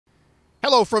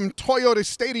Hello from Toyota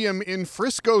Stadium in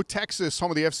Frisco, Texas,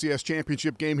 home of the FCS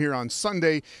championship game here on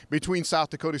Sunday between South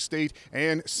Dakota State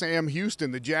and Sam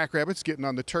Houston. The Jackrabbits getting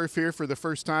on the turf here for the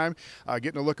first time,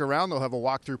 getting a look around. They'll have a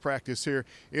walkthrough practice here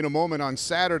in a moment on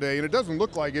Saturday, and it doesn't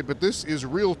look like it, but this is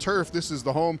real turf. This is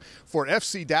the home for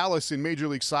FC Dallas in Major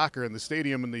League Soccer, and the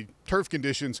stadium and the turf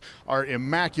conditions are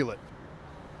immaculate.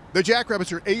 The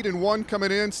Jackrabbits are 8-1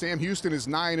 coming in. Sam Houston is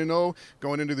 9-0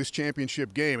 going into this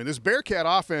championship game. And this Bearcat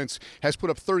offense has put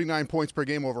up 39 points per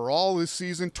game overall this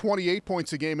season, 28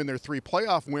 points a game in their 3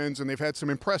 playoff wins, and they've had some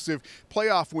impressive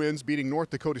playoff wins, beating North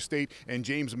Dakota State and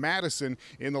James Madison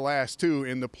in the last 2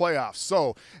 in the playoffs.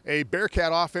 So a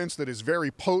Bearcat offense that is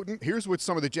very potent. Here's what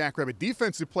some of the Jackrabbit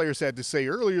defensive players had to say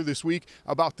earlier this week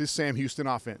about this Sam Houston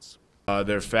offense.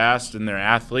 They're fast and they're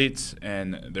athletes,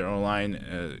 and their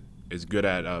O-line is good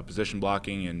at position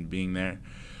blocking and being there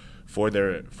for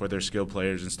their skill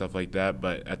players and stuff like that.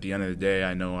 But at the end of the day,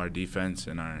 I know our defense,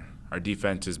 and our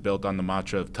defense is built on the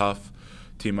mantra of tough,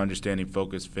 team understanding,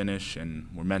 focus, finish, and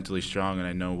we're mentally strong, and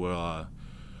I know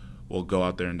we'll go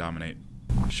out there and dominate.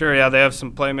 Sure, yeah, they have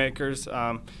some playmakers.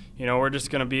 We're just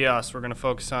going to be us. We're going to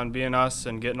focus on being us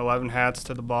and getting 11 hats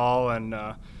to the ball and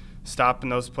stopping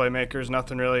those playmakers.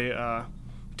 Nothing really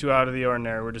too out of the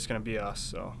ordinary. We're just going to be us.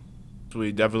 So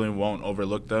we definitely won't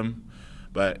overlook them,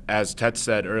 but as Ted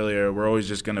said earlier, we're always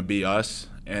just going to be us,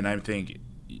 and I think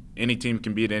any team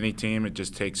can beat any team. It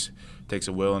just takes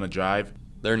a will and a drive.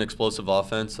 They're an explosive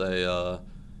offense. They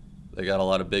got a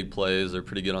lot of big plays. They're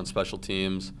pretty good on special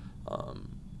teams.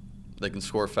 They can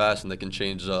score fast, and they can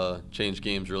change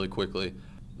games really quickly,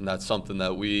 and that's something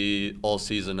that we all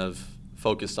season have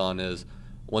focused on, is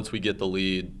once we get the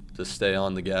lead, to stay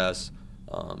on the gas,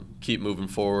 keep moving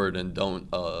forward, and don't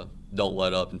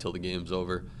let up until the game's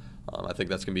over. I think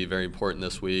that's going to be very important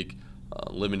this week,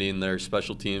 limiting their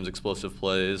special teams explosive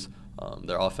plays,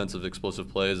 their offensive explosive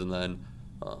plays, and then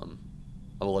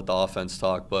I will let the offense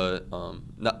talk, but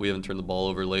we haven't turned the ball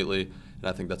over lately, and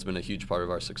I think that's been a huge part of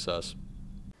our success.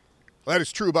 Well, that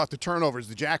is true about the turnovers.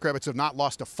 The Jackrabbits have not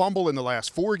lost a fumble in the last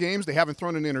 4 games. They haven't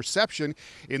thrown an interception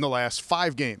in the last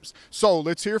 5 games. So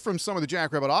let's hear from some of the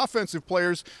Jackrabbit offensive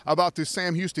players about this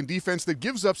Sam Houston defense that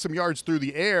gives up some yards through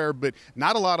the air, but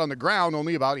not a lot on the ground,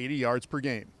 only about 80 yards per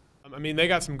game. I mean, they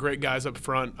got some great guys up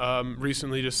front.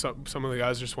 Recently, just some of the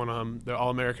guys just won the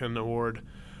All-American award.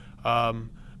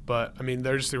 But, I mean,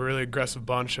 they're just a really aggressive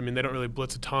bunch. I mean, they don't really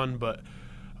blitz a ton, but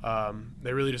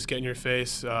they really just get in your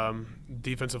face.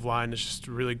 Defensive line is just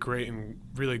really great and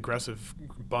really aggressive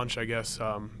bunch, I guess.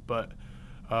 But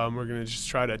we're going to just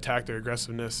try to attack their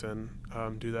aggressiveness and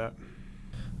do that.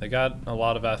 They got a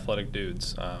lot of athletic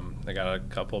dudes. They got a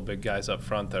couple of big guys up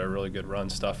front that are really good run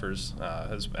stuffers,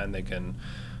 and they can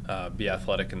be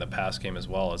athletic in the pass game as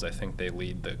well, as I think they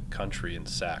lead the country in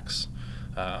sacks.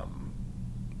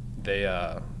 They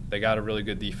got a really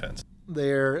good defense.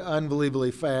 They're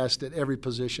unbelievably fast at every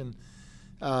position.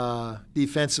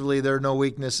 Defensively, there are no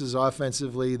weaknesses.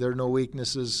 Offensively, there are no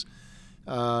weaknesses.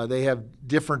 They have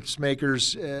difference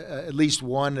makers, at least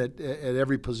one at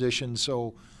every position.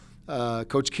 So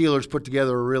Coach Keeler's put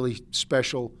together a really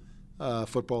special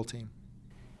football team.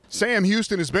 Sam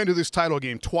Houston has been to this title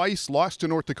game twice, lost to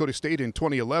North Dakota State in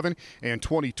 2011 and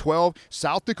 2012.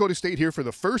 South Dakota State here for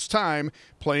the first time,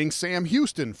 playing Sam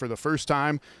Houston for the first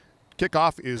time.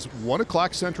 Kickoff is 1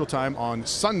 o'clock Central Time on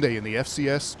Sunday in the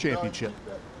FCS Championship.